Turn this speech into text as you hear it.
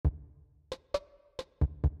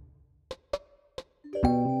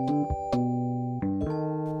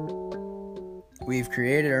We've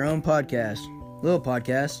created our own podcast, Little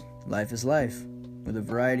Podcast, Life is Life, with a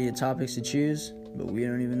variety of topics to choose, but we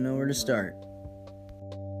don't even know where to start.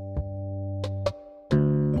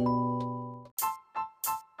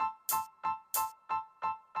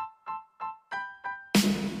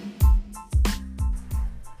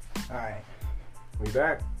 Alright. We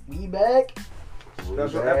back. We back.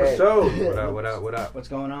 Special episode. What up? What's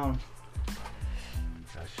going on?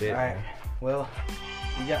 Shit. Alright. Well,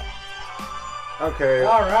 we got... Okay.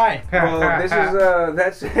 Alright. Well,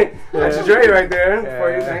 this is, that's Dre right there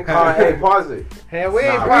for you. Thanks. Hey, pause it. Hey, we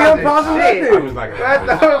ain't pausing pausing nothing. shit. I was like, What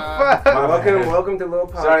the fuck? Welcome to Little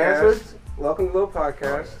Podcast. Sorry, answer? Welcome to Little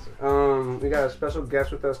Podcast. We got a special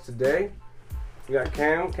guest with us today. We got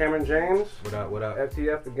Cameron James. What up?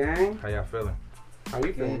 FTF the gang. How y'all feeling? How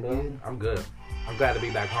you feeling, bro? Good. I'm good. I'm glad to be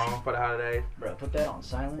back home for the holidays. Bro, put that on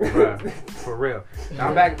silent. Bruh, for real.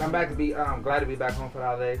 I'm back to be glad to be back home for the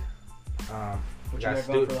holidays. What you got got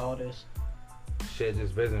going for the holidays? Shit,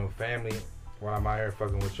 just visiting with family while I'm out here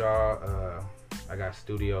fucking with y'all. I got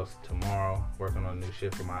studios tomorrow working on new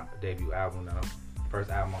shit for my debut album. First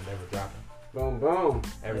album I'm ever dropping. Boom, boom.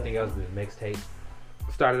 Everything else is mixtape.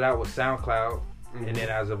 Started out with SoundCloud, and then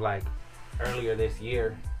as of like earlier this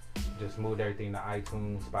year, just moved everything to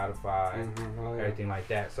iTunes, Spotify, everything like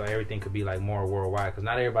that. So everything could be like more worldwide, because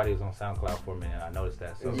not everybody was on SoundCloud for a minute. I noticed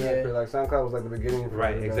that. So Exactly. Like SoundCloud was like the beginning. For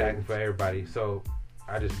right, everybody. exactly, for everybody. So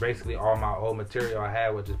I just basically all my old material I had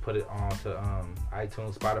would just put it on to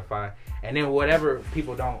iTunes, Spotify, and then whatever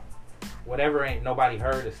ain't nobody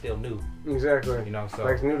heard is still new. Exactly. You know, so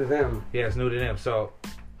like it's new to them. yeah, it's new to them. So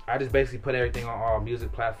I just basically put everything on all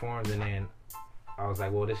music platforms, and then I was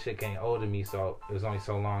like, well, this shit can't old to me, so it was only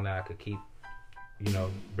so long that I could keep,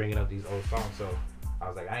 bringing up these old songs. So I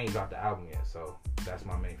was like, I ain't dropped the album yet, so that's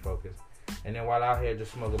my main focus. And then while out here,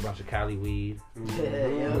 just smoke a bunch of Cali weed, and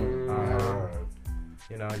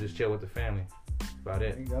just chill with the family. That's about There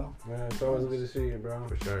it. you go. Man, it's always good to see you, bro.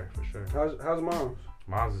 For sure. How's mom's?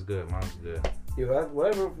 Mom's is good. You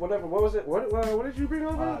whatever. What was it? What did you bring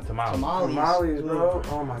over? Tamales. Tamales, bro.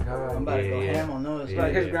 Oh my god. I'm about to go Yeah. ham on those. Yeah.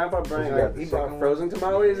 Like his grandpa brought he brought second frozen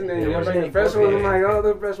tamales, and then Yeah. you bring the fresh ones. I'm like, oh,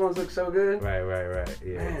 the fresh ones look so good. Right.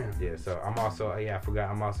 Yeah. Man. Yeah. So I'm also, I forgot,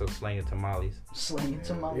 I'm also slinging tamales. Slinging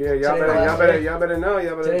tamales. Yeah, y'all better know.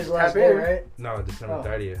 Y'all better Today's last tap day, in. right? No, December Oh.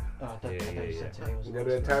 30th. Oh, I thought Yeah. you said today was Y'all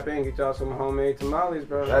better tap in, get y'all some homemade tamales,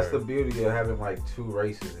 bro. That's the beauty of having like two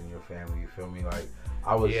races in your family. You feel me? Like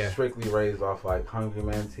I was strictly raised off like Hungry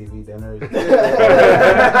Man TV dinners. You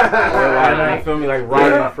feel me? Like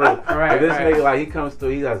riding fruit. Right, This right. nigga, like he comes through,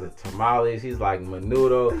 he has the tamales. He's like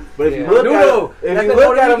menudo. But if Yeah. you look Menudo. at him, That's if you the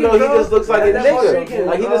look at him Puerto though, he Rican, just looks like a that's Puerto nigga. Rican.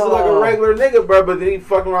 Like he just look like a regular nigga, bro. But then he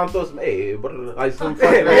fucking around throws some like some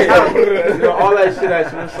fucking all that shit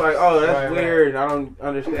at you. It's like, oh, that's Right, weird. I don't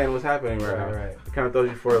understand what's happening right now. Right. It kind of throws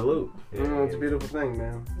you for a loop. It's a beautiful thing,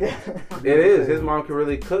 man. It is. His mom can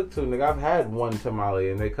really cook too, nigga. I've had one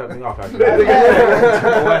tamale and they cut me off after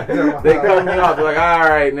that. They cut me off. They're like, all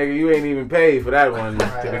right, nigga, you ain't even paid for that one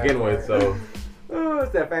to begin with. So Oh,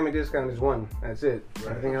 it's that family discount is one. That's it.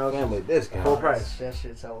 Everything else, family discount. full price. That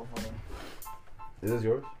shit's hella funny. Is this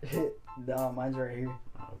yours? No, mine's right here.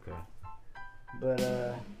 Okay. But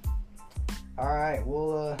all right.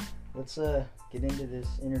 Well, let's get into this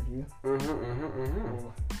interview.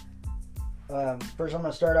 First, I'm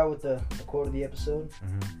gonna start out with the quote of the episode.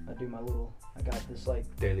 I do my little. I got this like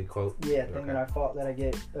Daily quote. thing that I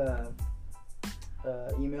get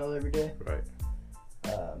email every day. Right.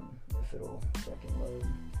 If it'll fucking load.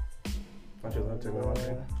 Don't you love technology?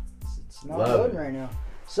 It's not Love loading it. right now.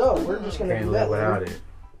 So we're just gonna Can't do live that without later.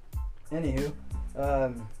 it.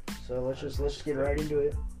 Anywho, so let's just get right into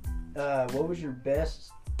it. What was your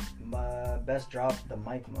best drop the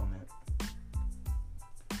mic moment?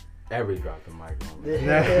 Every drop the mic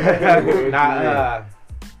moment.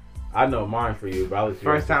 I know mine for you, but I'll let you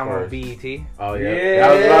First answer time on first. BET. Oh yeah. Yeah.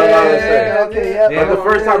 That was what I was about to say. Okay, yeah. Yeah. But the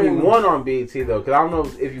first time you won on BET though, because I don't know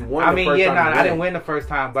if you won. I the mean, first yeah, time no, you I won. didn't win the first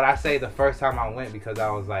time, but I say the first time I went because I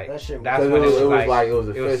was like, That shit that's was- when it was it like, was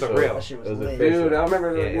it was official. surreal. That shit was It was lit. official. Dude, I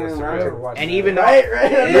remember Yeah, it being was around surreal. here watching And that. even though, Right.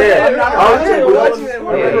 Yeah. I remember watching that. I Yeah,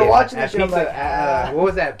 remember yeah. watching that At shit. I'm like, pizza, what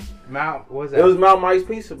was that? What was that? It was Mount Mike's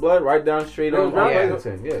Pizza, blood, right down the street It was on Mount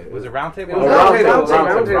Washington. Yeah. Was it Round Table? It was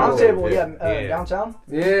Round Table, yeah. downtown.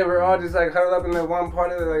 Yeah, we're all just like huddled up in that one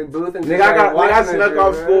part of the like booth and Nigga, I snuck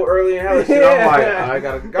off school early and hell shit. I'm like, I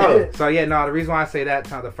gotta go. So yeah, no, the reason why I say that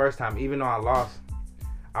the first time, even though I lost,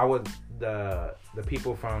 I was the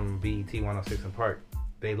people from BET 106 in Park.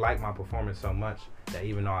 They liked my performance so much that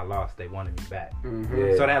even though I lost, they wanted me back.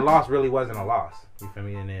 Yeah. So that loss really wasn't a loss. You feel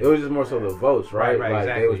me? And then, It was just more so the votes, right? Right, Like,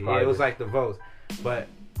 exactly. was Yeah, it was like the votes. But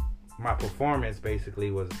my performance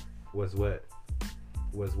basically was what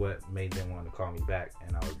made them want to call me back,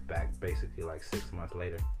 and I was back basically like 6 months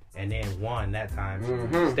later, and then won that time.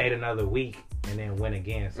 Stayed another week and then win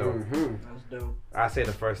again. So That's dope. I say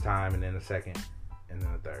the first time, and then the second, and then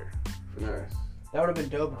the third. Nice. That would have been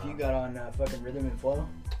dope if you got on fucking Rhythm and Flow.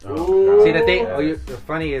 Ooh. See, the thing, the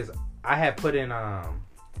funny is, I had put in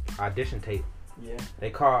audition tape. Yeah.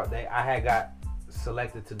 I had got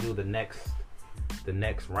selected to do the next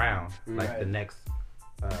round, like Right. the next,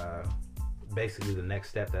 basically the next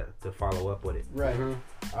step to follow up with it. Right.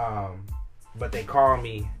 But they called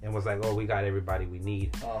me and was like, "Oh, we got everybody we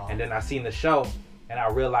need." Oh. And then I seen the show, and I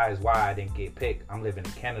realized why I didn't get picked. I'm living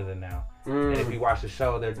in Canada now, and if you watch the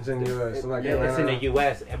show, It's in the U.S. it's in the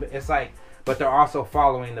U.S. And it's like, but they're also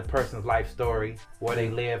following the person's life story, where they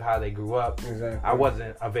live, how they grew up. Exactly. I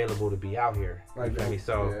wasn't available to be out here. Like You feel that. me?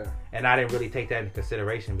 So, Yeah. and I didn't really take that into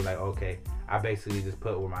consideration. Be like, okay, I basically just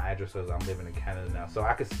put where my address was. I'm living in Canada now, so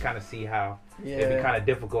I could kind of see how it'd be kind of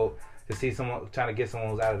difficult to see someone trying to get someone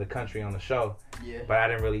who's out of the country on the show. Yeah. But I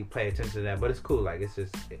didn't really pay attention to that. But it's cool. Like, it's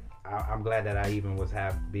just, I'm glad that I even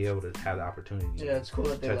be able to have the opportunity. Yeah, it's cool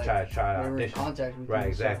that they to like, try they were in audition. contact with you. Right,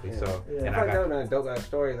 and stuff. exactly. Yeah. So, Yeah. and I I feel like that got. would have been a dope ass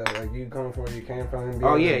story though. Like you coming from where you came from. And being Oh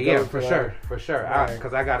able yeah, to yeah, go for to, sure, like, for sure. Right.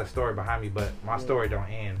 Because I got a story behind me, but my story don't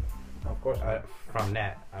end Of course. from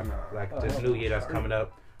that. Like this hell new no. year that's coming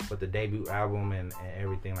up with the debut album and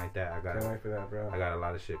everything like that. I Can't wait for that, bro. got a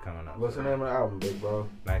lot of shit coming up. What's the name of the album, big bro?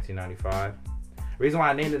 1995. Reason why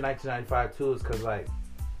I named it 1995 too is because like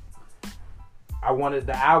I wanted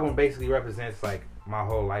the album basically represents like my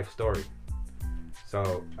whole life story.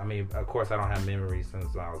 So I mean, of course, I don't have memories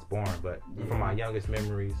since I was born, but from my youngest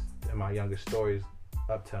memories and my youngest stories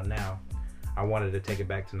up till now, I wanted to take it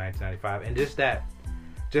back to 1995 and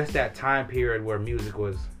just that time period where music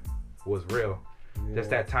was real. Yeah. Just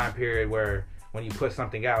that time period where when you put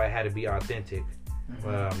something out, it had to be authentic.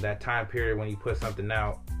 That time period when you put something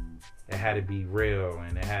out, it had to be real,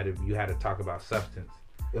 and you had to talk about substance.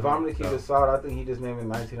 If I'm gonna keep it solid, I think he just named it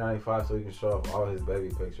 1995 so he can show off all his baby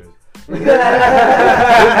pictures. This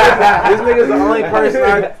nigga's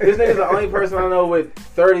the only person I know with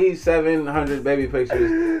 3,700 baby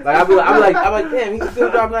pictures. Like I'm like, damn, he's still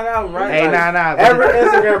dropping that album, right? Hey, like, nah. Every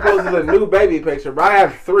Instagram post is a new baby picture, but I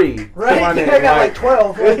have 3. Right? My name. I got like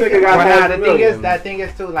 12. This nigga got Well, half nah, a the thing million. is, that thing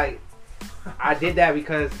is too, like, I did that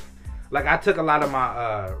because, like, I took a lot of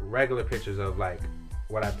my regular pictures of, like,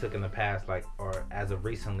 what I took in the past, like, or as of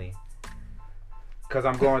recently. Because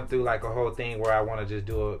I'm going through, like, a whole thing where I want to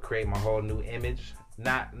just create my whole new image.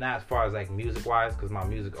 Not as far as, like, music-wise, because my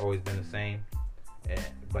music always been the same.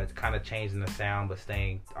 But kind of changing the sound, but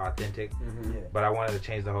staying authentic. Yeah. But I wanted to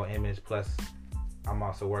change the whole image. Plus, I'm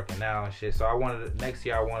also working now and shit. So next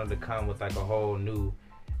year I wanted to come with like a whole new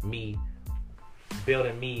me,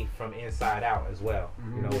 building me from inside out as well.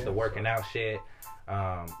 You know, with the working out shit.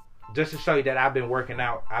 Just to show you that I've been working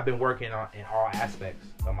out. I've been working on in all aspects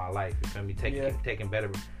of my life. You feel me? Taking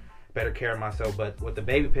better care of myself. But with the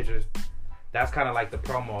baby pictures, that's kind of like the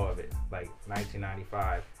promo of it. Like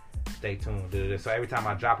 1995. Stay tuned. So every time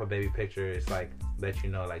I drop a baby picture, it's like let you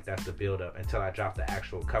know like that's the build up until I drop the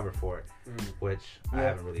actual cover for it, which I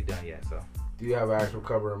haven't really done yet. So Do you have an actual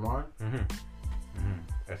cover in mind?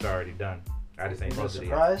 It's already done. I just ain't Is it a posted it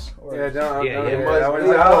yet. surprise? Or Yeah, don't. Yeah, don't- yeah, it I must was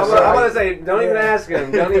be. about to say, don't even Yeah. ask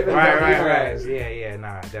him. Don't even. Right. don't even ask. Yeah,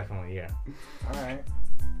 nah, definitely, yeah. All right.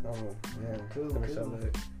 Oh, yeah. Cool, It's gonna be so cool.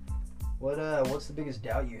 lit. What's the biggest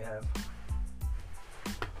doubt you have?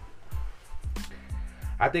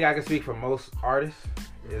 I think I can speak for most artists.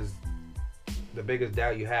 Is the biggest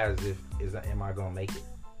doubt you have is am I gonna make it?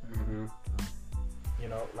 Mm-hmm. You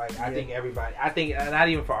know, like I think everybody. I think not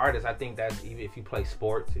even for artists. I think that even if you play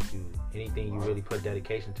sports, anything you really put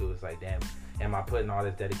dedication to, it's like, damn, am I putting all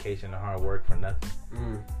this dedication and hard work for nothing?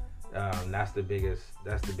 That's the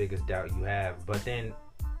biggest doubt you have. But then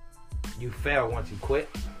you fail once you quit.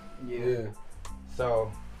 Yeah.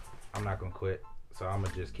 So I'm not gonna quit. So I'm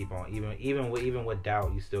gonna just keep on. Even with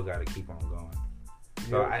doubt, you still gotta keep on going.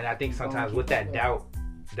 So and I think sometimes with that doubt,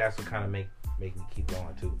 that's what kind of make me keep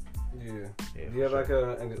going too. Yeah. Yeah, Do you have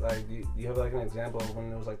for do you have like an example of when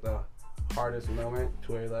it was like the hardest moment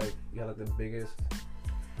to where like you had like the biggest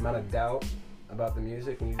amount of doubt about the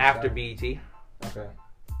music? And you just after got- BET, Okay.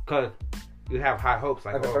 cause you have high hopes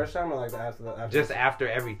like Like the oh, first time or like the after? just after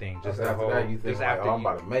everything, just After the whole, that, you think just like, after oh, I'm you,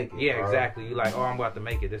 about to make it. yeah, bro. exactly. You like, oh, I'm about to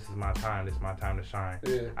make it. This is my time. This is my time to shine.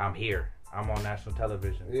 Yeah. I'm here. I'm on national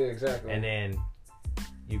television. Yeah, exactly. And then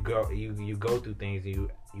you go through things. And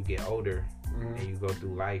you get older and you go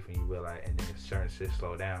through life and you realize, and then certain shit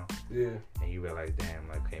slow down Yeah. and you realize, damn,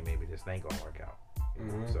 like, okay, maybe this ain't gonna work out. You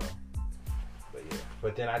know? So But yeah,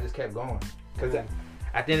 but then I just kept going because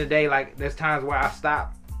at the end of the day, like there's times where I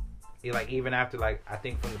stop. Like even after like I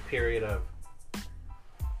think from the period of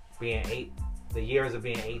the years of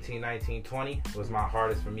being 18, 19, 20 was my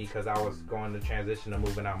hardest for me because I was going to transition to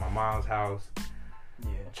moving out my mom's house,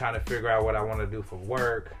 trying to figure out what I want to do for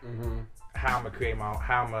work, how I'm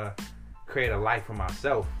gonna create a life for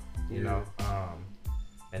myself, you know,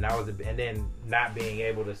 and that was and then not being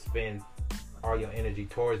able to spend all your energy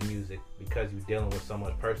towards music because you're dealing with so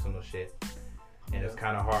much personal shit, and it's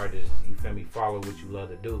kind of hard to just, you feel me, follow what you love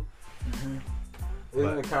to do.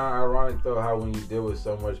 Isn't it kind of ironic though how when you deal with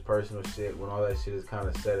so much personal shit, when all that shit is kind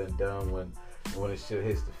of said and done, when the shit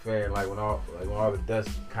hits the fan, when all the dust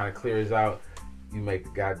kind of clears out, you make the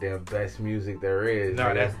goddamn best music there is.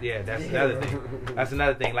 No, that's another thing. That's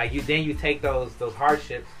another thing. Like you take those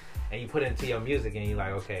hardships and you put it into your music, and you're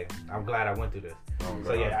like, okay, I'm glad I went through this.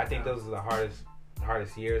 So yeah, I think those are the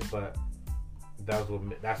hardest years, but that's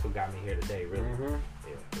what got me here today, really. Yeah,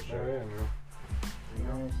 for sure. Oh, yeah,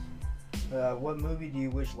 man. Nice. What movie do you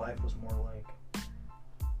wish life was more like?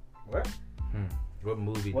 What? What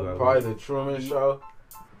movie? Probably The Truman Show.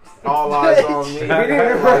 All eyes on me.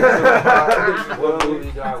 What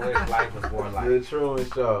movie do I wish life was more like? The Truman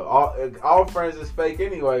Show. All friends is fake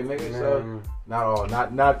anyway, nigga. So not all.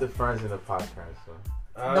 Not the friends in the podcast. So.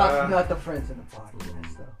 Not the friends in the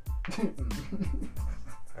podcast though.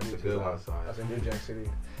 I need to feel outside. That's in New Jack City.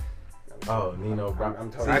 Oh, Nino Brown.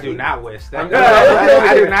 I'm totally I do not wish that.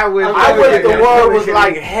 I do not wish. I wish the world was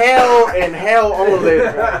like hell and hell only.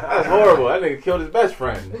 That's horrible. That nigga killed his best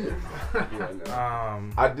friend.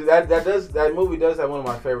 That movie does have one of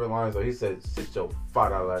my favorite lines though. He said, "Sit your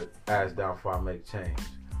 $5 ass down before I make change."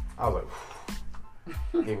 I was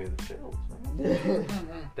like, give me the chills.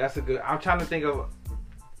 That's a good. I'm trying to think of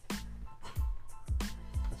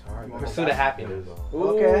Pursuit of Happiness.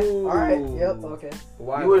 Okay. All right. Yep. Okay.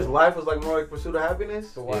 Why? You wish life was like more like Pursuit of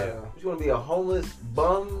Happiness? So why? Yeah. You want to be a homeless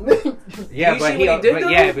bum? Yeah, you but see he. what he did, But though?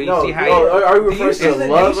 yeah, but you see how. Are you Do you referring see to the- the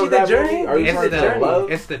do love you see of the that journey? movie? Are you It's referring the to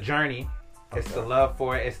love? It's the journey. It's the love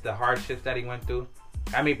for it. It's the hardships that he went through.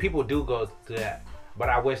 I mean, people do go through that, but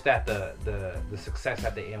I wish that the success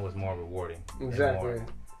at the end was more rewarding. and Exactly.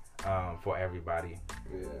 more, for everybody.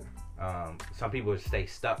 Yeah. Some people stay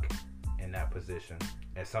stuck in that position,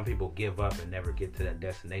 and some people give up and never get to that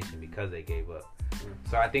destination because they gave up.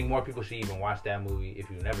 So I think more people should even watch that movie if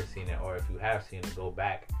you've never seen it, or if you have seen it, go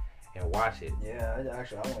back and watch it. Yeah, I want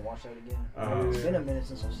to watch that again. It's been a minute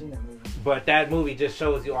since I've seen that movie. But that movie just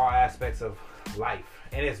shows you all aspects of life,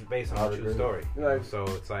 and it's based on a true story. Right. So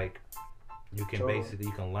it's like you can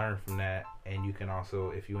you can learn from that, and you can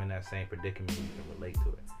also, if you're in that same predicament, you can relate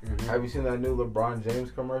to it. Have you seen that new LeBron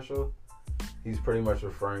James commercial? He's pretty much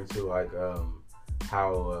referring to like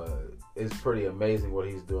how it's pretty amazing what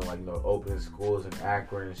he's doing, like, you know, opening schools in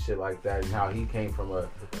Akron and shit like that, and how he came from a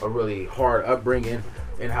really hard upbringing,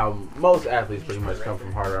 and how most athletes pretty much come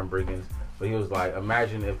from hard upbringings. But he was like,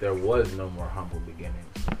 imagine if there was no more humble beginnings.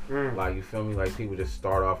 Like, you feel me? Like, people just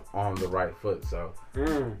start off on the right foot. So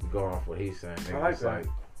going off what he's saying, nigga, I like that.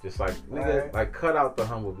 just like nigga, like cut out the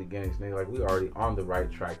humble beginnings, nigga. Like, we already on the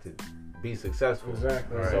right track to be successful.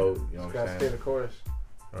 Exactly. Right. So you know what Gotta I'm stay saying? the course.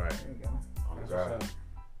 Right. There you go. Oh, That's God. what's up.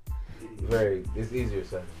 It's easier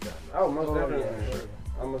said than done. Oh, most Oh, definitely. yeah, sure.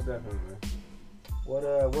 Oh, most definitely.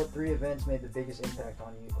 What 3 events made the biggest impact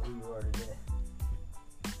on you, who you are today?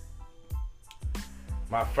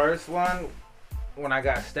 My first one, when I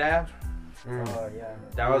got stabbed, Oh yeah.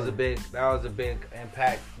 that was a big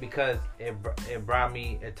impact, because it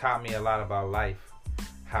taught me a lot about life,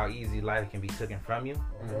 how easy life can be taken from you,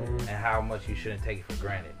 and how much you shouldn't take it for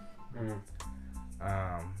granted.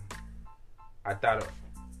 I thought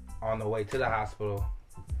on the way to the hospital,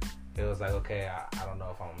 it was like, okay, I don't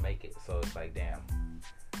know if I'm gonna make it. So it's like, damn,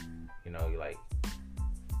 you know, you're like,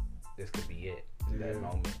 this could be it, that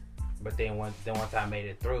moment. But then once I made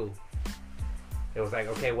it through, it was like,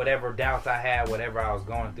 okay, whatever doubts I had, whatever I was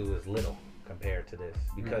going through is little compared to this,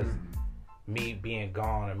 because me being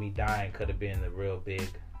gone or me dying could have been the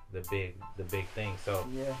big thing. So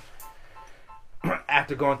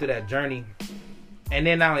after going through that journey, and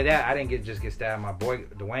then not only that, I didn't just get stabbed. My boy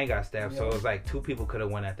Dwayne got stabbed, so it was like 2 people could have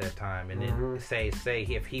went at that time. And then say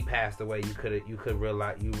if he passed away, you could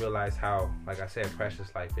realize how, like I said,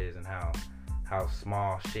 precious life is, and how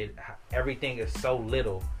small shit, everything is so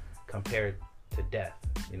little compared to death.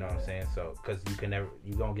 You know what I'm saying? So because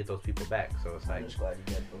you don't get those people back. So it's I'm like, just glad you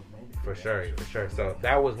guys both made it. for sure. So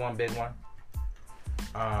that was one big one.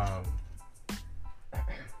 The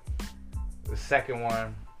second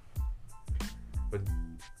one, but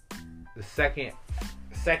the second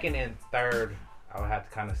and third I would have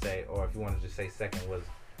to kind of say, or if you want to just say second, was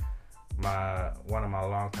one of my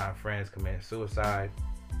longtime friends committing suicide,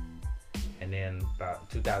 and then about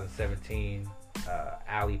 2017,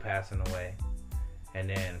 Ali passing away, and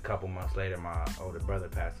then a couple months later, my older brother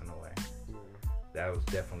passing away. That was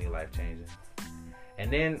definitely life changing.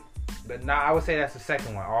 And then, I would say that's the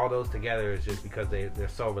second one. All those together is just because they're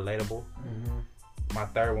so relatable. Mm-hmm. My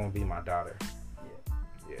third one would be my daughter.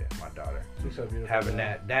 Yeah, my daughter. She's so beautiful. Having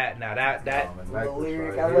that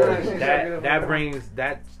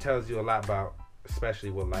tells you a lot about,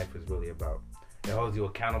 especially what life is really about. It holds you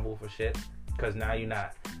accountable for shit, because now you're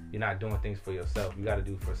not doing things for yourself. You got to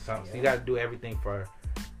do for some. So you got to do everything for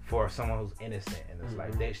someone who's innocent in this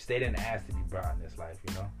life. They didn't ask to be brought in this life,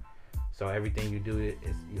 you know. So everything you do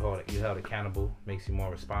is you held accountable, makes you more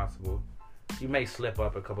responsible. You may slip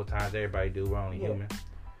up a couple times. Everybody do. We're only human.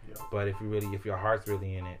 Yeah. But if your heart's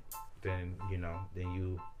really in it, then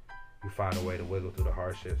you find a way to wiggle through the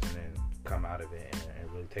hardships and then come out of it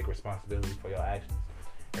and really take responsibility for your actions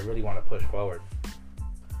and really want to push forward.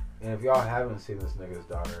 And if y'all haven't seen this nigga's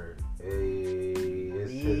daughter,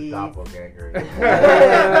 it's his doppelganger.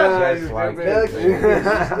 Just like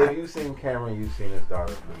if you've seen Cameron, you've seen his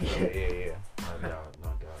daughter. Yeah. No doubt.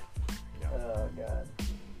 Oh God.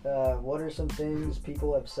 What are some things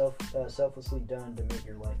people have selflessly done to make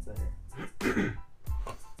your life better?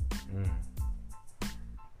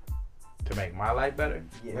 To make my life better?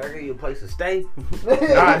 Yeah. Can I give you a place to stay?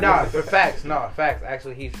 No, facts.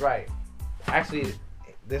 Actually, he's right. Actually,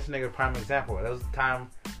 this nigga prime example. There was a time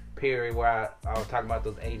period where I was talking about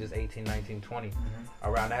those ages 18, 19, 20. Mm-hmm.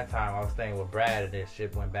 Around that time, I was staying with Brad, and this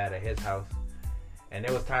shit went bad at his house. And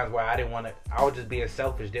there was times where I would just be as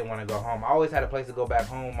selfish, didn't want to go home. I always had a place to go back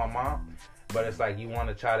home with my mom, but it's like you want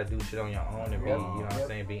to try to do shit on your own and be, you know what I'm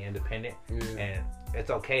saying, be independent. Yeah. And it's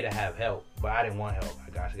okay to have help, but I didn't want help. I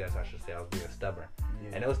guess I should say I was being stubborn.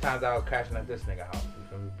 Yeah. And there was times I was crashing at this nigga house. You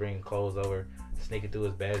feel me? Bringing clothes over, sneaking through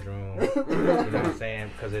his bedroom. You know what I'm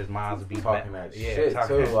saying? Because his moms would be talking that shit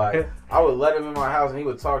too. Like I would let him in my house and he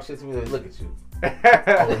would talk shit to me. Like, look at you.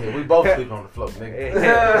 Over here, we both sleep on the floor, nigga. I'm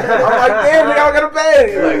like, damn, nigga, I got a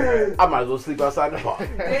bed. Like, I might as well sleep outside the park.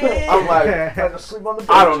 I'm like, sleep on the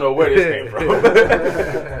I don't know where this came from.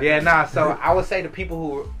 So I would say the people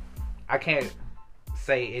who, I can't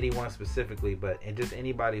say anyone specifically, but and just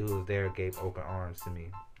anybody who was there gave open arms to me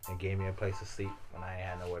and gave me a place to sleep when I ain't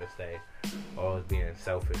had nowhere to stay, or was being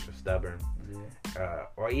selfish or stubborn,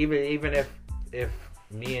 or even if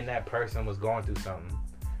me and that person was going through something.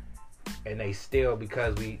 And they still,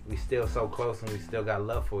 because we still so close and we still got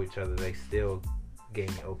love for each other, they still gave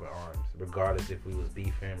me open arms, regardless if we was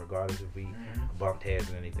beefing, regardless if we bumped heads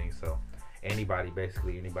and anything. So anybody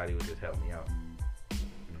would just help me out.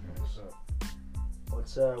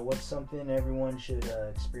 What's up? What's something everyone should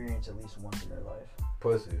experience at least once in their life?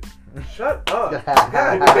 Pussy. Shut up.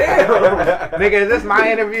 God damn. Nigga, is this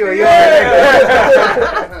my interview or yours?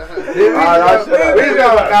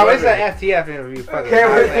 It's an FTF interview. Fuck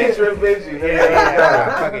it. Featuring Benji.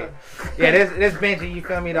 Yeah, fuck it. Yeah, this Benji, you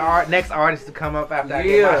feel me? The next artist to come up after I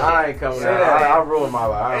get my shit. I ain't coming out. I ruined my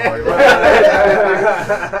life. I don't worry about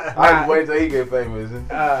it. I just wait till he get famous.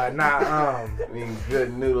 I mean,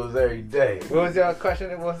 good noodles every day. What was your question?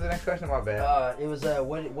 What was the next question? My bad. It was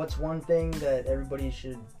what's one thing that everybody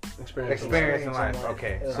should experience in life.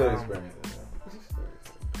 Okay. Should experience it.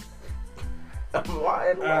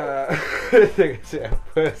 Why? Nigga said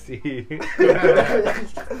pussy.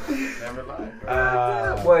 Never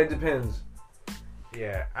lied. Well, it depends.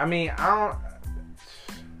 Yeah, I mean, I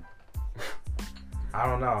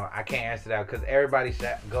don't know. I can't answer that because everybody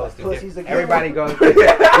goes through different. Everybody goes through.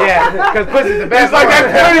 Yeah, because pussy's the best. It's like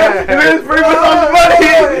that's pretty much all the money.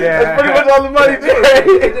 Yeah. That's pretty much all the money.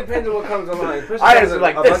 It depends on what comes along. Pussy has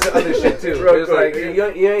like a bunch of other shit too. It's like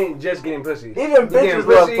you ain't just getting pussy. Even bitches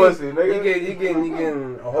love pussy, nigga. You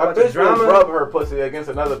getting a whole A bunch of bitch will drama. rub her pussy against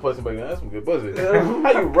another pussy, but that's some good pussy.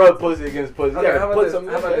 How you rub pussy against pussy? Okay, You how gotta about put some.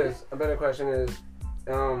 this? A better question is,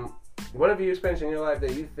 what have you experienced in your life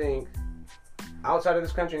that you think outside of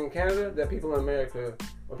this country in Canada that people in America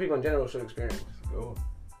or people in general should experience? Cool.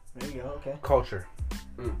 There you go. Okay. Culture.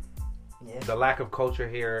 Yeah. The lack of culture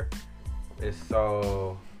here is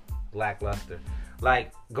so lackluster.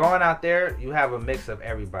 Like going out there, you have a mix of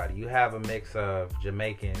everybody. You have a mix of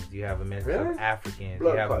Jamaicans. You have a mix of Africans.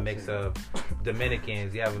 Blood you have clots, a mix of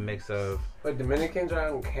Dominicans. You have a mix of Like Dominicans are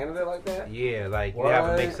out in Canada like that? you have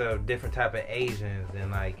a mix of different type of Asians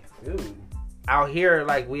and like Dude. out here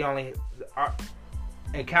like we only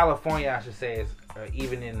in California I should say is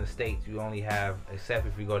even in the States you only have except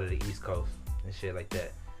if you go to the East Coast and shit like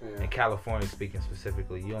that. In California, speaking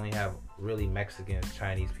specifically, you only have really Mexicans,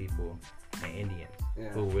 Chinese people, and Indians. Yeah.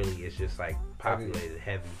 Who really is just like populated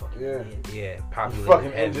heavy. Yeah. Populated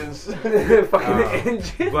Fucking heavy. engines. Fucking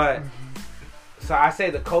engine. But so I say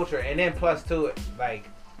the culture, and then plus too, like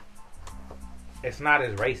it's not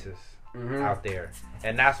as racist out there,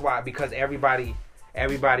 and that's why, because everybody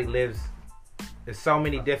lives. There's so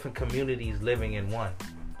many different communities living in one.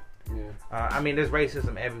 Yeah. I mean, there's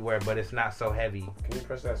racism everywhere, but it's not so heavy. Can you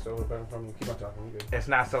press that silver button for me? Keep on talking. You good. It's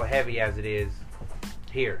not so heavy as it is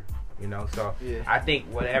here, you know. So I think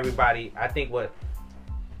what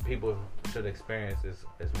people should experience is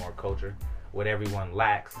more culture. What everyone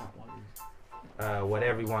lacks,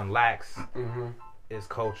 is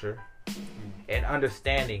culture and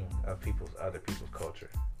understanding of other people's culture.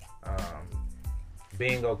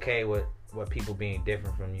 Being okay with people being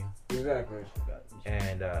different from you. Exactly.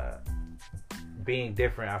 And being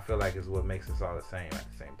different, I feel like, is what makes us all the same at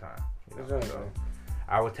the same time. You know? Exactly. So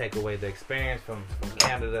I would take away the experience from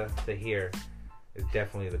Canada to here is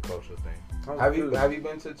definitely the cultural thing. Have you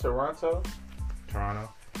been to Toronto?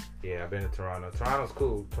 Toronto? Yeah, I've been to Toronto. Toronto's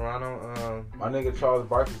cool. Toronto, my nigga Charles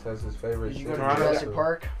Barkley says his favorite. Did you go to Toronto? Jurassic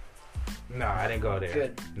Park? no, I didn't go there.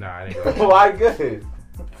 Good. No, I didn't go there. Why good?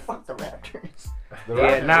 Fuck the Raptors.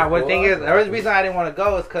 What thing is, the reason I didn't want to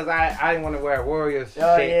go is because I didn't want to wear Warriors shit.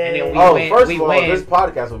 Yeah. And then First of all, this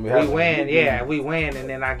podcast will be happening. we win, and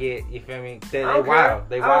then I get, you feel me? They I don't wild.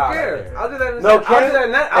 They care. wild. I don't care. I'll do that in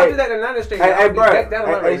I'll do that in United States. Hey,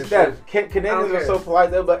 bro. Hey, Steph. Steph. Canadians are so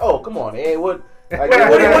polite. They're like, oh, come on, hey, what? Like,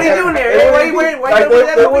 What are you doing there? Why you wearing? Why you wearing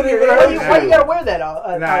that over here? Why you gotta wear that?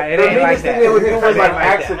 Nah, it The ain't like biggest thing that. they would do was It ain't like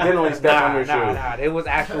that. accidentally step on your shoe. Nah. There was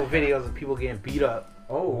actual videos of people getting beat up.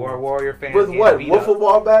 Oh, Warrior fans With getting what? beat up. Wiffle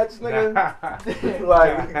ball bats, nigga?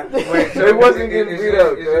 Like, they wasn't getting beat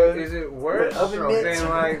up, Is it worse Oven mitts. than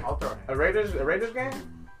like a Raiders game?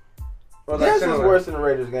 Or like Yes, it's similar? worse than the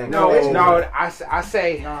Raiders game. No, They- I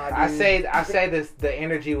say Nah, dude. this. The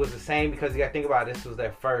energy was the same because you got to think about it, this was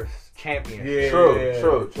their first championship. Yeah.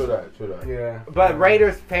 True that. Yeah. But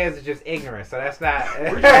Raiders fans are just ignorant, so that's not.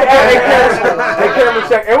 Hey, camera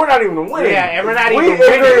check, and we're not even winning. Yeah, and we're not We even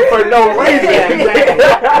winning. ignorant for no reason. Yeah,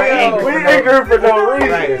 exactly. We ignorant for no reason.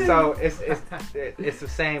 Right, so it's the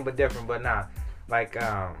same but different. But nah, like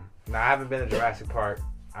I haven't been to Jurassic Park.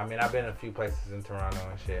 I mean, I've been in a few places in Toronto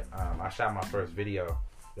and shit. I shot my first video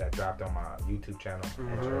that dropped on my YouTube channel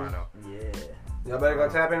in Toronto. Yeah. Y'all better go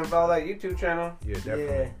tap in and follow that YouTube channel. Yeah,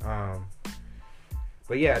 definitely.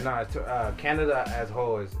 But yeah, no, Canada as a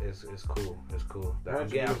whole is cool. It's cool.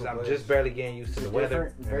 Again, I'm just barely getting used to the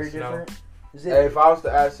weather. Very and the snow. different. Is Hey, it? if I was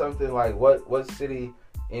to ask something like, what city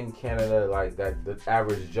in Canada like that the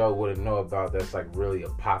average Joe wouldn't know about that's like really a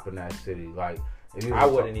pop in that city? Like, if you I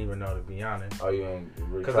wouldn't even know, to be honest. Oh, you ain't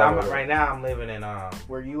really Because traveled right now I'm living in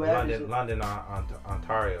Where you at? London,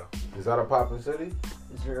 Ontario. Is that a poppin' city?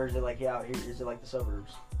 Or is it like out here? Is it like the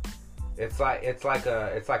suburbs? It's like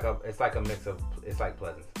a mix of, it's like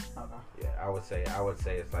Pleasanton. Okay. Yeah, I would say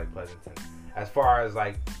it's like Pleasanton. As far as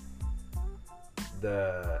like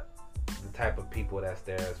the type of people that's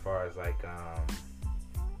there, as far as like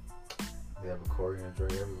They have a Korean Dre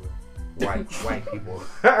everywhere. white people.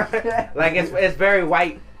 Like it's very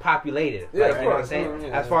white populated. Yeah, like, of you know what I'm course. saying?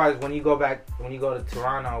 Yeah. As far as when you go to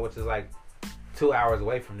Toronto, which is like 2 hours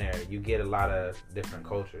away from there, you get a lot of different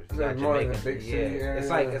cultures. You got It's more like a Jamaicans, big city area.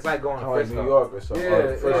 It's like going to Oh, like Frisco. New York or something. Yeah, Oh,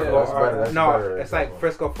 Frisco, yeah. that's better. That's No, better. it's like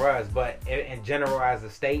Frisco for us, but in general as a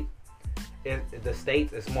state, the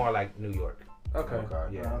states, it's more like New York. Okay.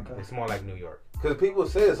 Yeah, Okay. it's more like New York. Because people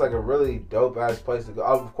say it's like a really dope ass place to go.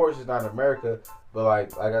 Of course, it's not in America, but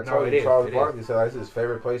like I told it you, is, Charles it Barkley said that's his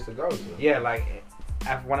favorite place to go to. Yeah, like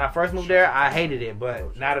when I first moved there, I hated it,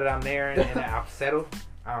 but now that I'm there and I've settled,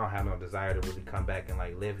 I don't have no desire to really come back and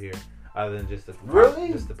like live here, other than just the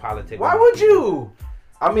politics. Why would you?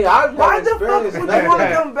 I mean, I've Why had the fuck experience would that. you want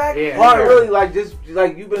to come back? Yeah. Well, really, like just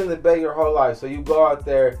like you've been in the Bay your whole life, so you go out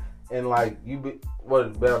there and like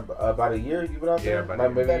about a year you've been out Yeah, there, about like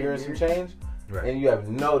a maybe year. a year and some change, Right. and you have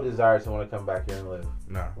no desire to want to come back here and live.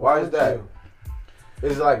 No. Why is that?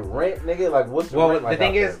 Is it like rent, nigga? Like what's the Well, rent the like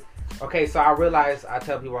thing out is, okay, so I realize I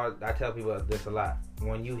tell people this a lot.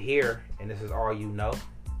 When you hear and this is all you know, there?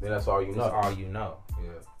 Then that's all you it's know. all you know. Yeah.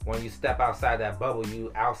 When you step outside that bubble, you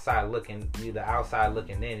the outside looking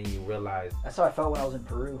in, and you realize, That's how I felt when I was in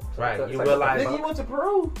Peru. right? It's You like- realize, Nigga, you went to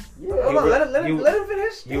Peru. Yeah. Hold on, let you- him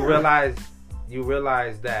finish. you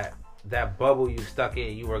realize that bubble you stuck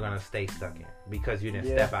in, you were gonna stay stuck in because you didn't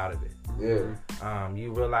Yeah. step out of it. Yeah.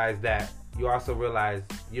 You realize that. You also realize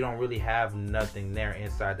you don't really have nothing there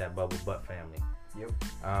inside that bubble but family. Yep.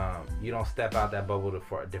 You don't step out that bubble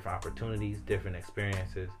for different opportunities, different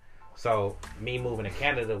experiences. So me moving to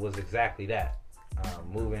Canada was exactly that.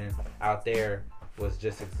 Moving out there was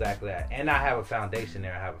just exactly that. And I have a foundation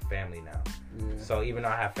there. I have a family now. Yeah. So even though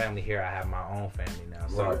I have family here, I have my own family now.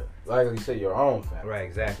 So Right. Like you said, your own family. right,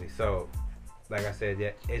 exactly. So like I said,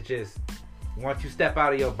 yeah, it's just once you step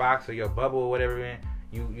out of your box or your bubble or whatever, man,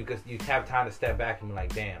 you have time to step back and be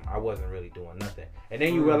like, damn, I wasn't really doing nothing. And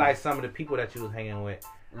then you realize some of the people that you was hanging with,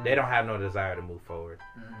 they don't have no desire to move forward.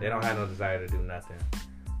 They don't have no desire to do nothing.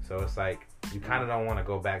 So it's like you kind of don't want to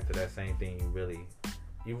go back to that same thing.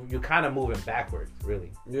 You kind of moving backwards,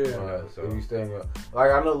 really. Yeah. So if you stay in your,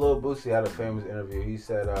 like, I know Lil Boosie had a famous interview. He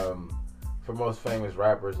said, for most famous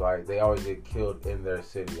rappers, like, they always get killed in their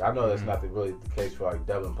city. I know that's not really the case for like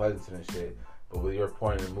Devin Pleasanton and shit. But with your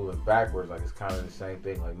point of moving backwards, like, it's kind of the same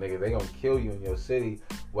thing. Like, nigga, they gonna kill you in your city,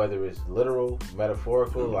 whether it's literal,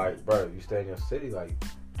 metaphorical. Like, bro, if you stay in your city, like,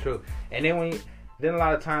 true. And then then a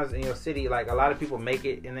lot of times in your city, like, a lot of people make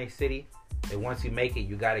it in their city. And once you make it,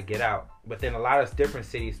 you got to get out. But then a lot of different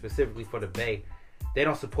cities, specifically for the Bay, they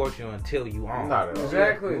don't support you until you own. not at all.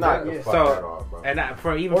 Exactly. Not the Yeah. fuck So, at all, bro. And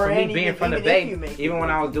for me being from the Bay, even when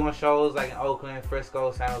I was doing shows like in Oakland,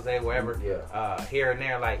 Frisco, San Jose, wherever, here and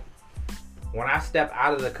there, like, when I stepped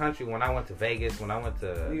out of the country, when I went to Vegas, when I went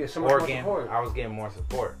to so much more Oregon, support. I was getting more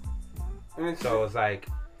support. And So it's like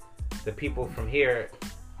the people from here,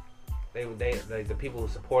 they like the people who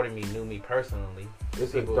supported me knew me personally.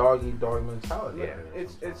 It's people, a dog-eat dog mentality. Yeah.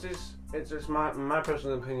 it's just my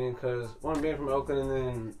personal opinion, because one, being from Oakland and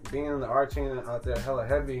then being in the art scene out there hella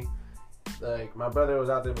heavy, like, my brother was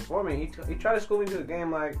out there before me. He tried to school me to the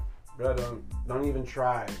game, like, bro, don't even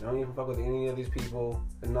try. Don't even fuck with any of these people.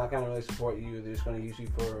 They're not gonna really support you. They're just gonna use you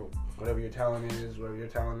for whatever your talent is, your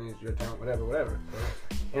talent, whatever.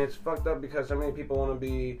 And it's fucked up because so many people want to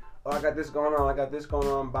be, oh, I got this going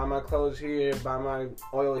on, buy my clothes here, buy my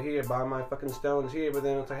oil here, buy my fucking stones here, but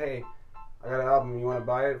then it's like, hey, I got an album, you want to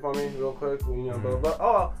buy it for me real quick? Well, you know, blah, blah, blah.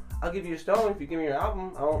 Oh, I'll give you a stone if you give me your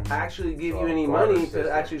album. I won't actually give you any money to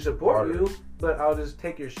actually support you, but I'll just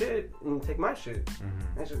take your shit and take my shit.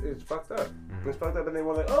 It's fucked up. It's fucked up, and they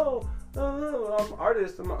were like, oh, I'm an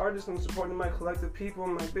artist, I'm supporting my collective people.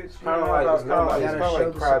 I'm like, bitch, It's kind of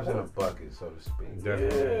like crabs in a bucket, so to speak.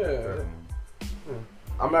 Yeah.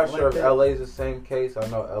 I'm not sure if LA is the same case. I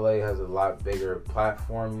know LA has a lot bigger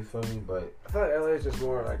platform, you feel me? But I feel like LA is just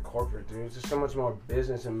more like corporate, dude. It's just so much more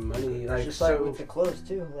business and money. Like, It's just like with the clothes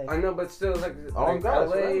too. Like, I know, but still, like God,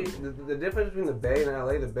 LA, right. the difference between the Bay and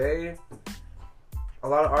LA, the Bay, a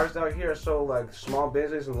lot of artists out here are so like small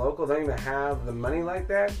business and local. They don't even have the money like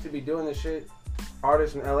that to be doing the shit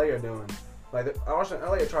artists in LA are doing. Like, the artists in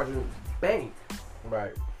LA are charging bank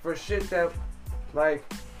right. for shit that, like,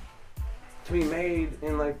 to be made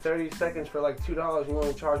in like 30 seconds for like $2. You want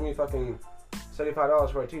to charge me fucking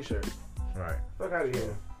 $75 for a t-shirt? Right. Fuck out of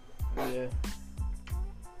here. yeah.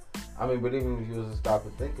 I mean, but even if you was to stop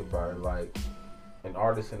and think about it, like, an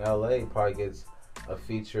artist in LA probably gets a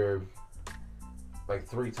feature like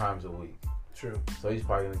 3 times a week. True. So he's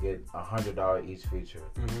probably gonna get $100 each feature.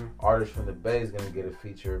 Mm-hmm. Artist from the Bay is gonna get a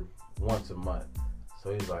feature once a month.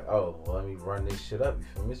 So he's like, oh, well, let me run this shit up. You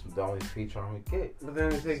feel me? It's the only feature I'm gonna get. But then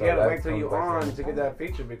they So gotta that wait till you comes back on to get that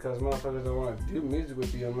feature, because motherfuckers don't want to do music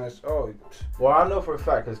with you unless, Well, I know for a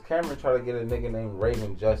fact, because Cameron tried to get a nigga named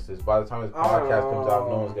Raven Justice. By the time his podcast comes out,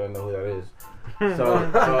 no one's gonna know who that is. So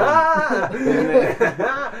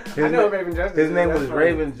I know Raven Justice. his name was That's funny.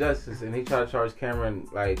 Raven Justice, and he tried to charge Cameron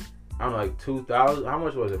like, I don't know, like $2,000. How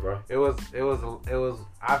much was it, bro? It was.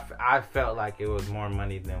 I felt like it was more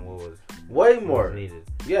money than what was Way more. needed.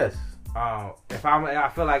 Yes. I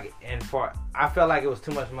feel like it was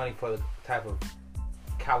too much money for the type of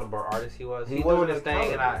caliber artist he was. He He's wasn't doing his a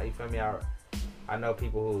thing, caliber. and you feel me? I know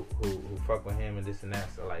people who fuck with him and this and that.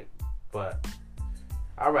 So like, but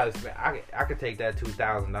I'd rather spend. I could take that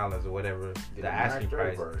 $2,000 or whatever Get the a asking Mac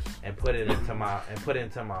price Dre verse. and put it into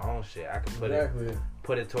my own shit. I could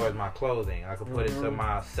put it towards my clothing. I could put it to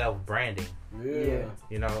my self branding. Yeah.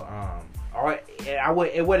 You know,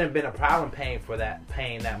 it wouldn't have been a problem paying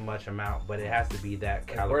that much amount, but it has to be that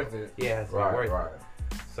caliber. Worth it. Yeah, it has to be Right, worth right.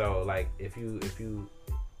 it. So like, if you,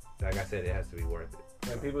 like I said, it has to be worth it.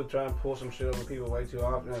 Like, people try and pull some shit over people way too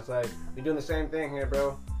often. It's like, you're doing the same thing here,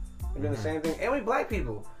 bro. You're doing the same thing. And we black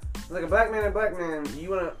people. Like, a black man, you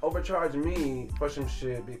want to overcharge me for some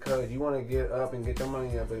shit because you want to get up and get your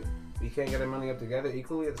money up, but you can't get our money up together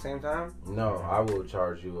equally at the same time? No, I will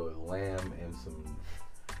charge you a lamb and some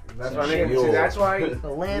That's why Shit. niggas. See, that's why. The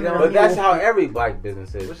land. You know, But that's how every black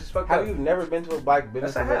business is. Which is fucked Have up. you never been to a black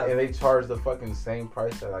business Yes, I have. and they charge the fucking same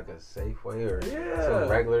price at like a Safeway or some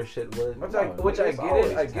regular shit would? Which I It's get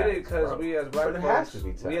always it. I get it taxed, because bro. we as black But it folks, has to be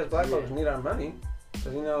taxed. we as black Yeah. folks need our money.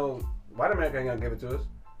 Because you know, white America ain't gonna give it to us.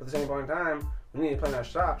 But at the same point in time, we need to plant our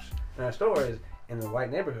shops and our stores in the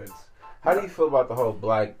white neighborhoods. How do you feel about the whole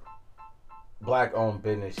black owned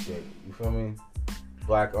business shit? You feel me?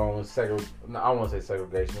 Black owned I don't want to say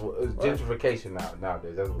segregation. It's gentrification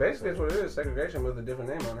nowadays. That's what Basically, that's what it is. Segregation with a different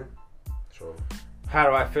name on it. True. How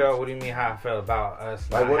do I feel? What do you mean? How I feel about us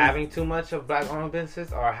Like, not what- having too much of black-owned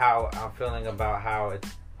businesses, or how I'm feeling about how it's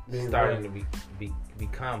Being starting black. to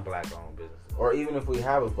become black-owned businesses? Or even if we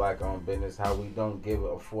have a black owned business, how we don't give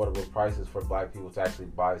affordable prices for black people to actually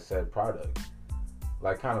buy said product.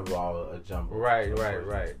 Like kind of all a jumble. Right.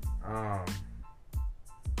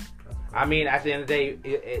 I mean, at the end of the day,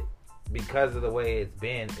 it because of the way it's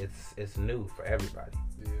been, it's new for everybody.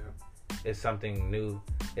 Yeah. It's something new.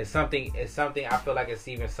 It's something. I feel like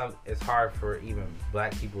it's hard for even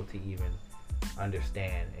black people to even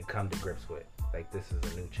understand and come to grips with. Like, this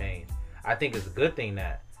is a new change. I think it's a good thing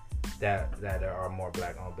that there are more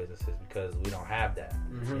black-owned businesses because we don't have that.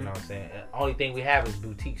 Mm-hmm. You know what I'm saying? The only thing we have is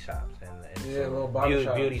boutique shops and Yeah, little barber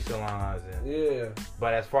shops. beauty salons. And, Yeah.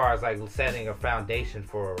 but as far as like setting a foundation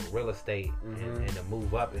for real estate Mhm. and to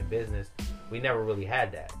move up in business, we never really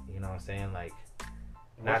had that. You know what I'm saying? Like,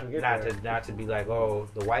 Once we get not to be like, oh,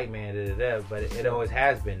 the white man but it always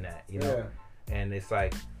has been that. You know, and it's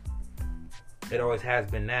like it always has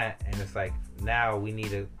been that, and it's like now we need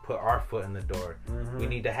to put our foot in the door. Mm-hmm. We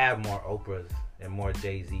need to have more Oprahs and more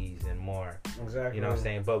Jay-Z's and more. Exactly. You know what I'm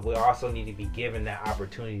saying? But we also need to be given that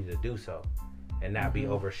opportunity to do so and not be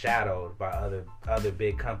overshadowed by other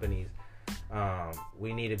big companies.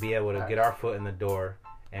 We need to be able to get our foot in the door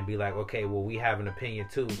and be like, okay, well, we have an opinion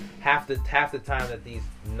too. Half the time that these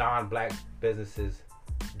non-black businesses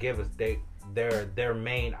give us, their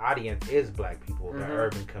main audience is black people, the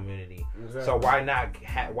urban community. Exactly. So why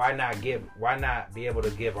not be able to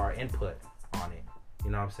give our input on it?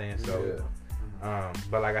 You know what I'm saying? So.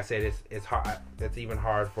 But like I said, it's hard. It's even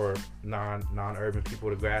hard for non-urban people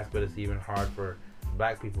to grasp, but it's even hard for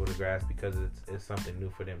black people to grasp because it's something new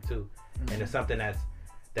for them too, and it's something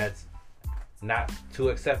that's not too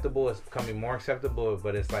acceptable. It's becoming more acceptable,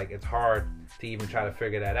 but it's like it's hard to even try to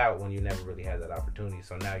figure that out when you never really had that opportunity.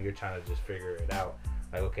 So now you're trying to just figure it out.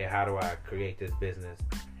 Like, okay, how do I create this business,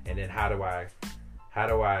 and then how do I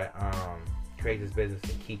create this business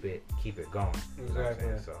and keep it going? You know what I'm Exactly.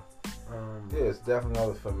 saying? So. Yeah, it's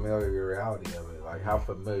definitely the familiarity of it. Like, how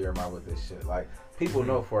familiar am I with this shit? Like, people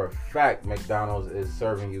know for a fact McDonald's is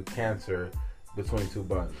serving you cancer between two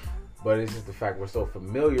buns. But it's just the fact we're so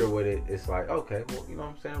familiar with it, it's like, okay, well, you know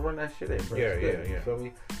what I'm saying? Run that shit in, bro. It's good, Yeah. You feel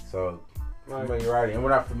me? So, familiarity. And we're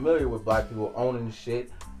not familiar with black people owning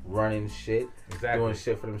shit, running shit, doing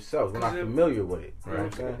shit for themselves. We're not familiar with it. You know what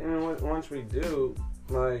I'm saying? And once we do,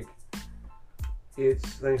 like,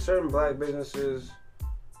 it's like certain black businesses,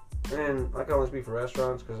 and I can only speak for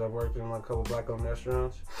restaurants because I've worked in like a couple black-owned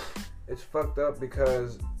restaurants. It's fucked up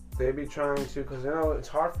because they be trying to, because you know it's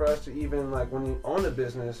hard for us to even like when you own a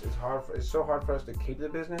business, it's so hard for us to keep the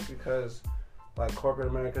business because like corporate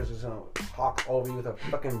America is just gonna hawk over you with a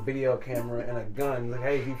fucking video camera and a gun. Like,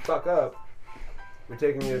 hey, if you fuck up, we're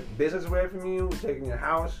taking your business away from you, we're taking your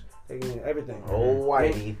house, taking your everything. Oh,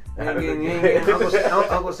 whitey.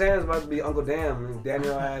 Uncle Sam's about to be Uncle Damn and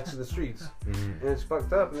Daniel adds to the streets. And it's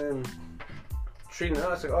fucked up. And then treating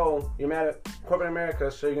us like, oh, you're mad at corporate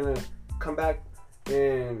America, so you're going to come back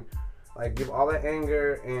and like give all that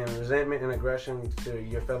anger and resentment and aggression to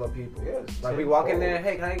your fellow people. Yeah, Like we walk in there,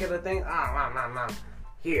 hey, can I get a thing?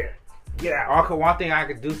 Here, get out. One thing I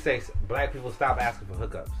could do say, black people stop asking for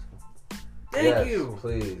hookups. Thank you.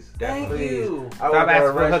 Please. Thank you. I Stop work at a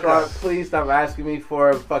asking for restaurant. hookups. Please stop asking me for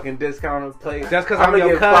a fucking discounted plate. Just 'cause I'm I'm gonna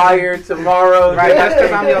your get cousin. fired tomorrow. Right, just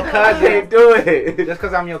 'cause I'm your cousin. Can't do it. Just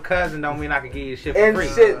because I'm your cousin don't mean I can give you shit for And free.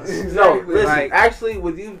 shit. No, Exactly. listen. Like- Actually,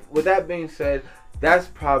 with that being said, that's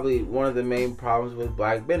probably one of the main problems with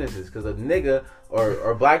black businesses. Because a nigga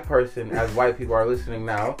or black person, as white people are listening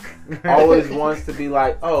now, always wants to be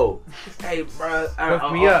like, oh, hey, bro,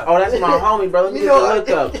 Hook me up. Oh, that's my homie, bro. Let me get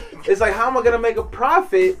the hookup. It's like, how am I gonna make a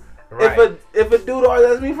profit Right. if a dude always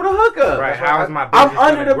asks me for the hookup? Right, how is my business I'm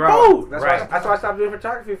under gonna the grow? boat. That's why I stopped doing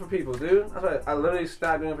photography for people, dude. That's why I literally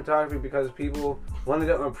stopped doing photography because people, one, they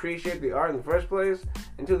don't appreciate the art in the first place,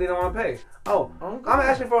 and two, they don't want to pay. Oh, I'm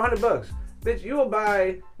asking for $100. Bitch,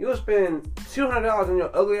 you'll spend $200 on your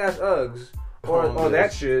ugly ass Uggs or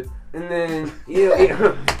that shit and then you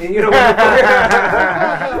don't want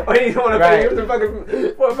to, or you don't want to pay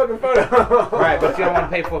for a fucking photo. Right, but you don't want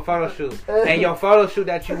to pay for a photo shoot, and your photo shoot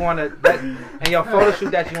that you want to,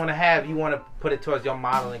 have, you want to put it towards your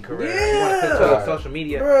modeling career. You want to put it towards social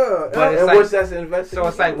media. Bruh. But it's And like, what's that investment? so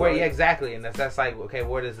it's like, where, yeah, exactly, and that's like, okay,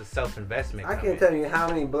 where does the self-investment I come can't in? tell you how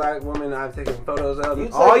many black women I've taken photos of. You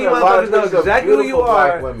All you taking a lot of motherfuckers know pictures of exactly who you beautiful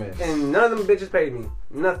black are, women. and none of them bitches paid me.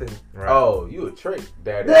 Nothing. Right. Oh, you a trick,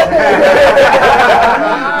 daddy.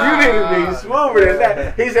 You need to be smoother than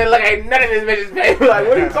that. He said, look, ain't none of this bitches paid. Like,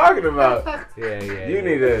 what are you talking about? Yeah. You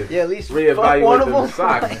need to Yeah, at least fuck reevaluate one of them them.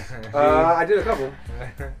 socks. I did a couple.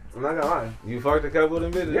 I'm not gonna lie. You fucked a couple of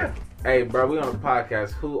them bitches? Yeah. Hey, bro, we on a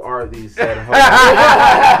podcast. Who are these said hoes?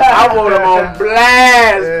 I want them on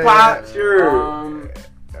blast, Pop. Sure. Oh,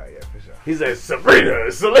 yeah, for sure. He said,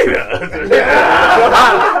 Sabrina, Selena.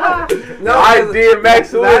 No, I did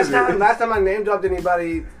Max last Wizard. time I name dropped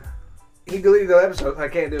anybody, he deleted the episode. I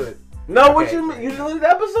can't do it. No, what Okay. you mean? You deleted the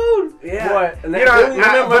episode? Yeah. What? And You don't,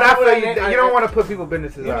 remember, but I feel when you don't want to put people's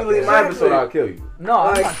businesses You out delete there. my episode, I'll kill you. No,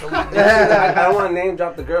 I'm Like, not deleting I it. don't want to name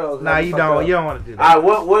drop the girls. Nah, you don't. You don't want to do that.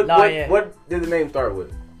 All right, Nah, yeah. what did the name start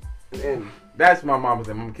with? And, That's my mama's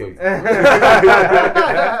name. I'm gonna kill you.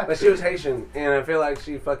 but she was Haitian, and I feel like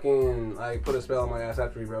she fucking like put a spell on my ass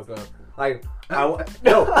after we broke up. Like, no,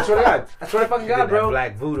 I swear to God, I swear to fucking You God, did that bro.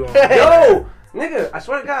 black voodoo on Yo, nigga, I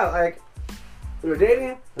swear to God, like, we were dating,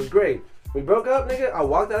 it was great. We broke up, nigga. I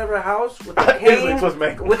walked out of her house with a His cane. lips was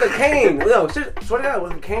mangled. With a cane. No, swear to God,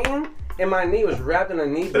 with a cane, and my knee was wrapped in a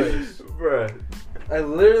knee brace. Bruh. Like,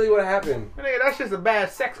 literally what happened. Nigga, that's just a bad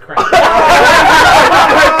sex crime.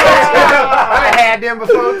 I had them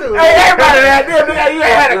before too. Hey, everybody had them. Nigga, you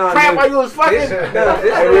ain't had a No, cramp dude. while you was fucking. This- no,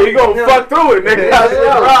 this- Hey, man, you gonna no. fuck through it, nigga.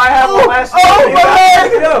 Yo, I have one last my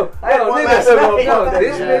leg! Yo, I had one nigga, last no, night. no,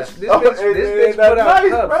 this Oh, bitch and put out that's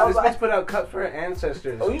nice, cups. bro. This bitch put out cups for her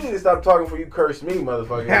ancestors. Oh, you need to stop talking before you curse me,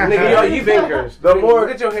 motherfucker. Nigga, yo, you been cursed. The more-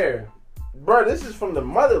 Look at your hair. Bro, this is from the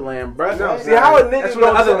motherland, bro. No, see how a nigga that's from the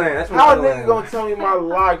gonna other tell- land. That's from how a the other nigga land. gonna tell me my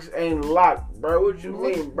locks ain't locked, bro? What you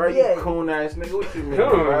mean, bro? Yeah. You coon ass nigga. What you mean, Coon.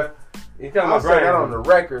 bro? You talking I'll about say that on Brian? the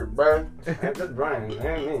record, bro. That's Brian.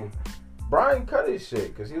 That ain't me. Brian cut his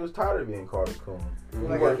shit because he was tired of being called a coon. Like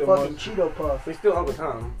He a worked fucking him Cheeto puff. He's still Uncle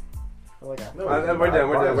Tom. Like a No, We're done.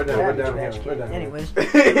 We're done here. We're done. Anyways.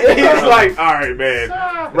 He's like, all right, man,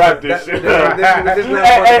 wrap this shit this- up. this is not a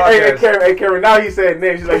fun Hey, podcast. Karen, hey, Karen, now he said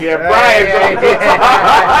names. She's like, yeah, Brian's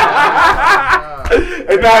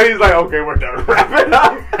And now he's like, okay, we're done. Wrap it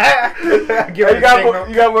up. Give Hey, it a signal.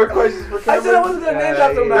 you got more questions for Cameron? I said I wasn't gonna name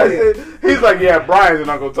drop I somebody. said, he's like, yeah, Brian's and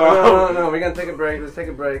Uncle Tom. No. We're gonna take a break. Let's take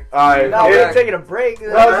a break. All right. No, Yeah. we're taking a break. No,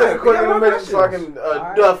 I was saying, We quick, got I'm more gonna make some questions. fucking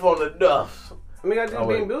Alright. duff on the duffs. I mean, I did Oh,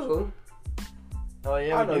 Bean wait. Boozled. Oh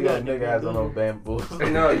yeah, I we know do you got a nigga has on no bamboos.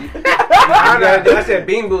 No, I said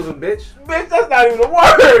Bean Boozled, bitch. Bitch, that's not even a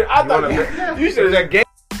word. I thought wanna- you should have gay.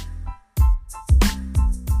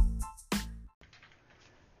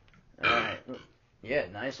 Alright. Yeah,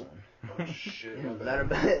 nice one. Oh, shit. Yeah, that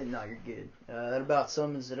about no, you're good. That about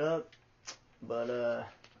sums it up. But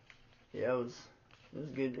yeah, it was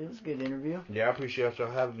good. It was a good interview. Yeah, I appreciate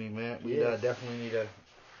y'all having me, man. We Yeah. Definitely need to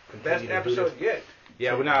Best continue to do episode this. yet.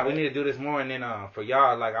 Yeah, we need to do this more, and then for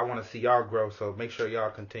y'all, like I want to see y'all grow. So make sure y'all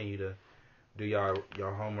continue to do y'all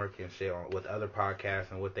homework and shit with other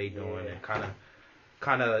podcasts and what they doing, Yeah. and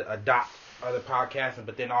kind of adopt other podcasts,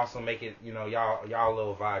 but then also make it y'all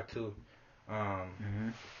little vibe too.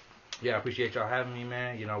 Yeah, I appreciate y'all having me,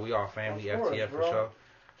 man. We all family, Of course, FTF for bro.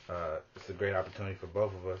 sure. It's a great opportunity for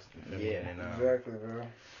both of us. You feel me? Yeah, And, Exactly, bro.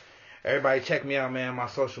 everybody check me out, man. My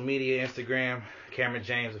social media, Instagram, Cameron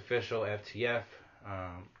James Official, FTF.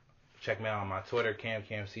 Check me out on my Twitter,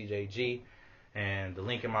 CamCamCJG. And the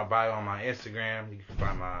link in my bio on my Instagram. You can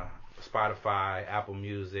find my Spotify, Apple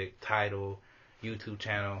Music, Tidal, YouTube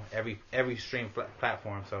channel, every stream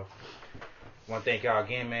platform. So want to thank y'all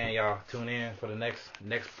again, man. Y'all tune in for the next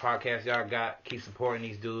podcast y'all got. Keep supporting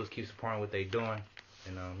these dudes. Keep supporting what they doing.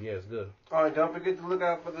 And yeah, it's good. All right, don't forget to look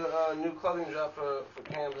out for the new clothing drop for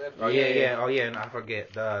Cam's FTF. Oh yeah, and I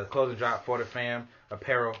forget the closing drop for the fam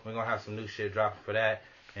apparel. We're gonna have some new shit dropping for that,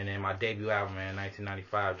 and then my debut album in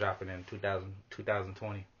 1995 dropping in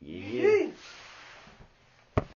 2020. Yeah.